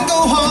sound,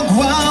 go hog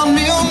wild,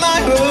 me on my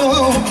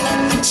own.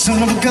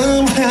 Son of a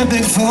gun, have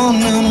big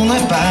fun on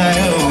that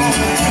bio.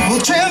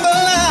 We'll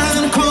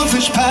jambalaya,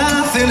 crawfish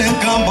pie, Philly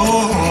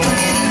gumbo.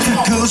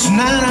 'Cause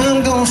tonight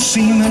I'm gonna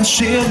see my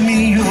share of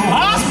me, oh.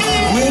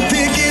 We'll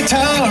pick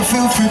guitar,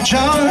 fill for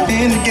jar,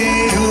 and a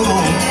gale.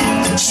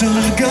 Son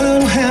of a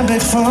gun, have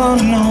big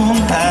fun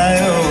on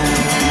bio.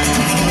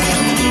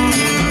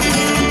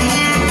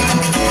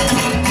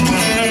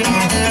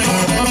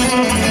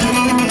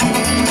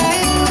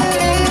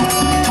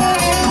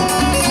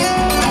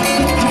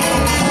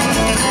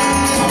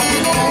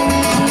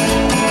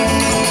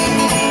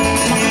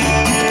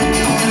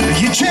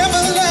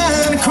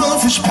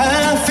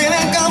 Pie,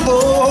 Philly gumbo.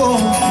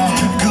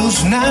 'Cause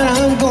tonight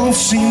I'm gonna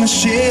see my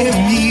share of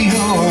me, oh.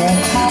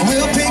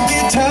 We'll pick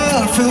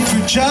guitar, fill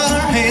for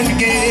jar, and a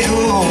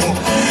gale.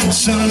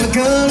 Son of a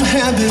gun,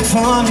 have big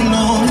fun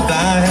on the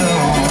bio.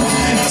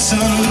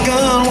 Son of a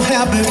gun,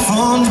 have big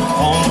fun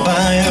on the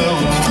bio.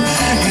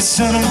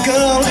 Son of a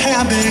gun,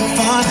 have big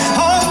fun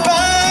on the bio.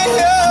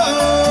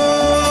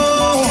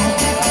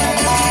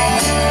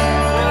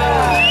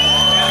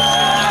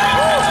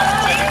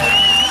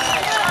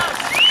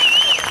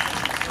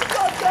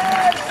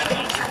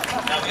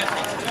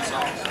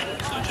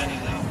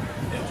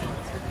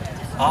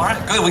 All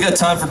right, good. We got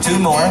time for two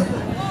more.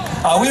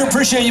 We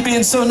appreciate you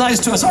being so nice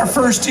to us. Our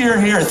first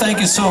year here. Thank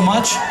you so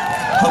much.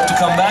 Hope to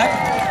come back.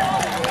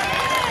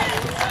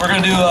 We're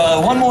going to do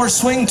one more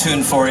swing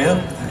tune for you.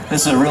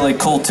 This is a really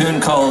cool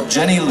tune called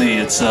Jenny Lee.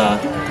 It's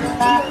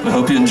we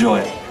hope you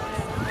enjoy it.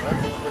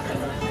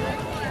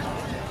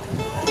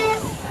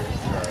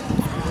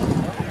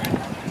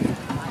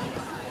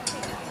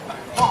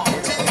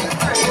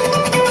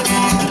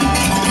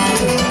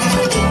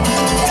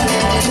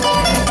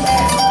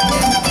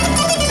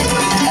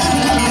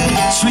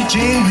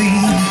 Jane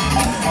Lee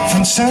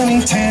from sunny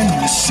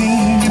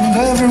Tennessee. You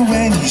love her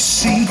when you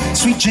see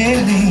sweet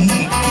Jane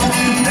Lee.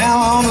 Now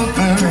all the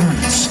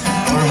birds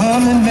are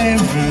humming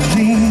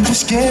merrily,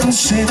 just getting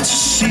set to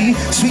see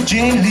sweet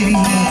Jane Lee.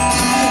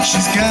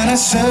 She's got a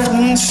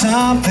certain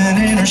something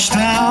in her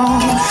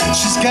style.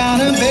 She's got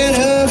a bit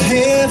of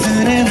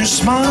heaven in her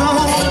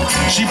smile.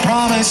 She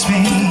promised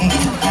me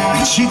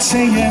that she'd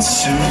say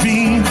yes,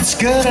 sirree. It's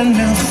good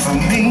enough for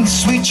me,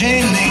 sweet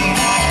Jane Lee.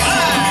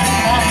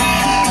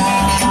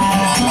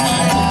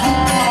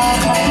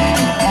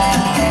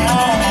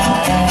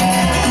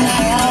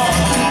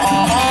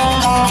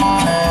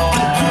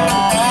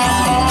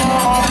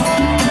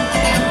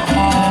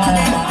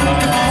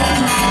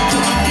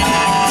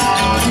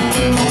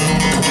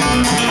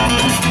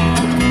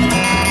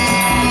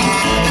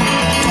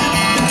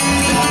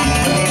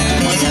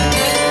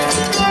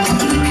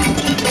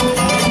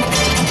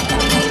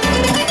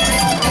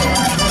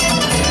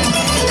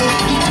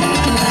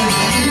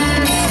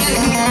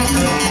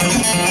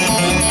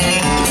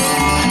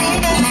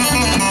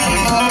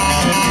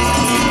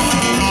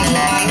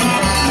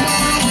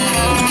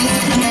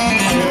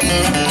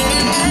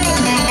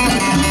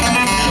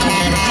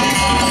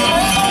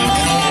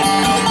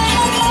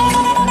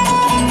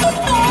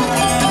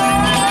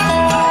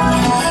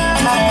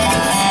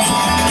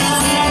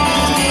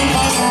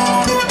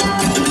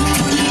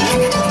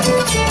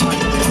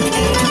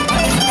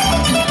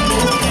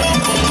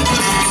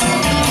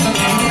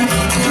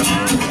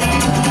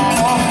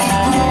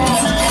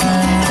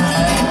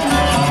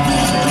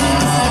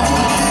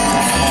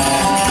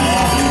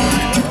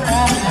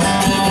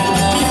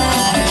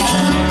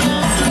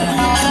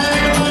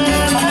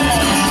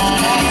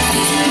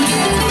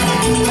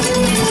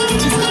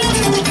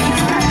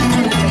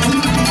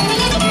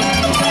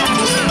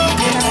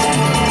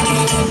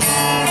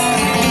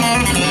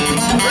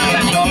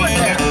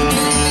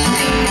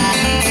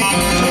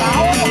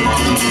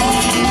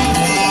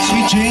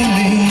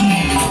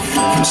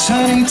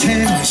 Sunny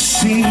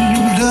Tennessee,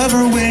 you love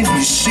her when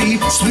you see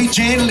sweet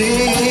Jane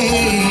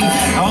Lee.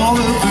 All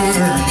the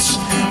birds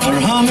are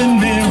humming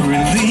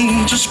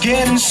merrily, just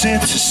getting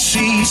set to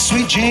see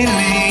sweet Jane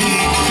Lee.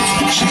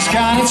 She's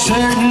got a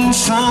certain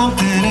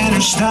something in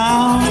her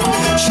style.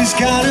 She's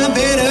got a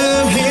bit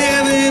of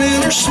heaven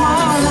in her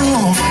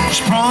smile.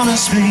 She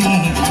promised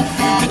me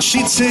that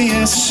she'd say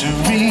yes,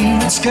 sirree.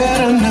 It's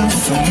good enough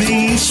for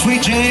me,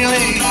 sweet Jane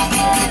Lee.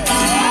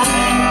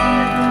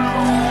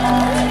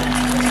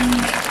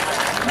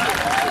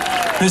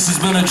 This has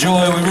been a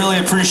joy. We really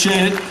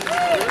appreciate it.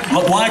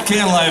 Why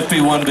can't life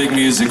be one big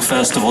music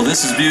festival?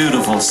 This is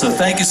beautiful. So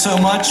thank you so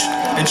much.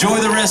 Enjoy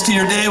the rest of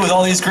your day with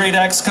all these great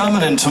acts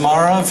coming. And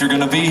tomorrow, if you're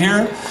going to be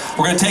here,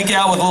 we're going to take you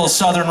out with a little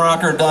Southern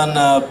rocker done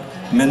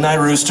Midnight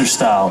Rooster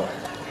style.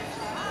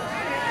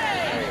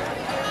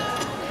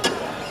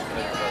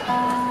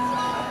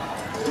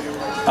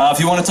 If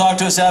you want to talk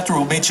to us after,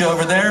 we'll meet you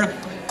over there.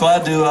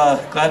 Glad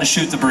to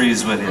shoot the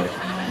breeze with you.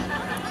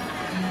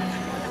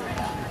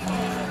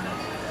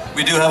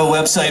 We do have a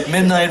website,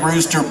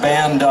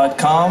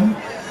 midnightroosterband.com,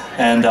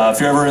 and if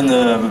you're ever in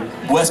the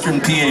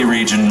Western PA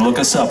region, look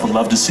us up. We'd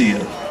love to see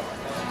you.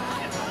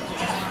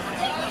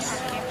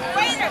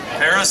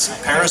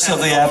 Paris of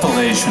the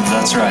Appalachians,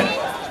 that's right.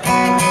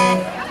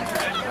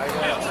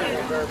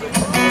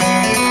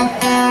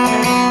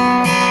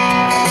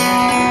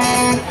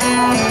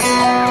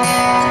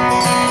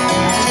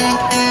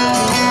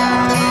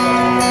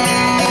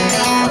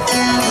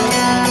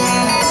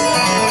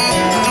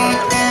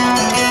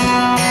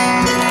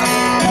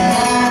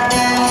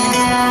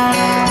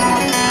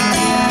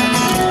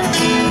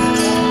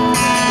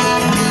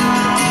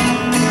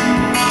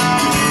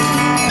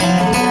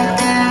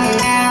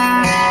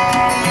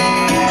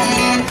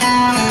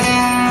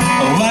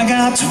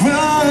 To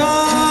run,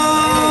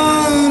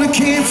 I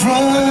keep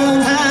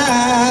from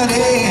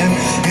hiding,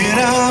 and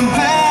I'm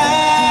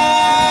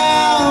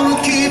bound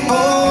to keep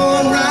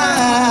on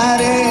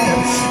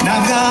riding. And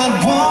I've got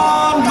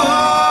one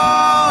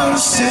more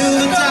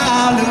silver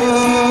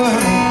dollar,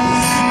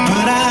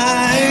 but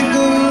I ain't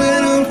gonna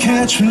let them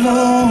catch me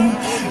long.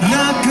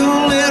 Not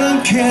gonna let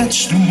them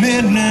catch the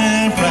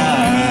midnight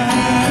rider.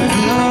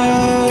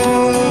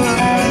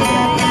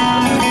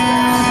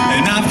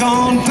 And I've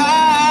gone by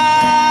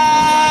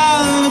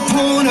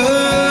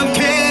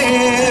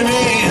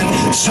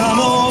some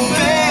old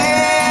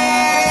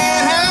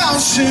bed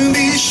house to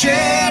be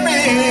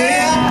sharing,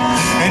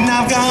 and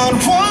I've got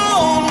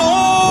one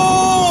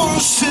more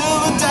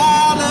silver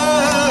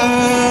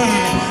dollar,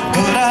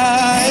 but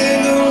I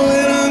ain't gonna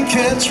let them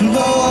catch me,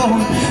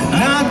 Lord.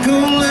 Not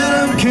gonna let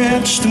them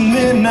catch the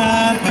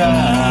midnight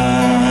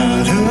ride.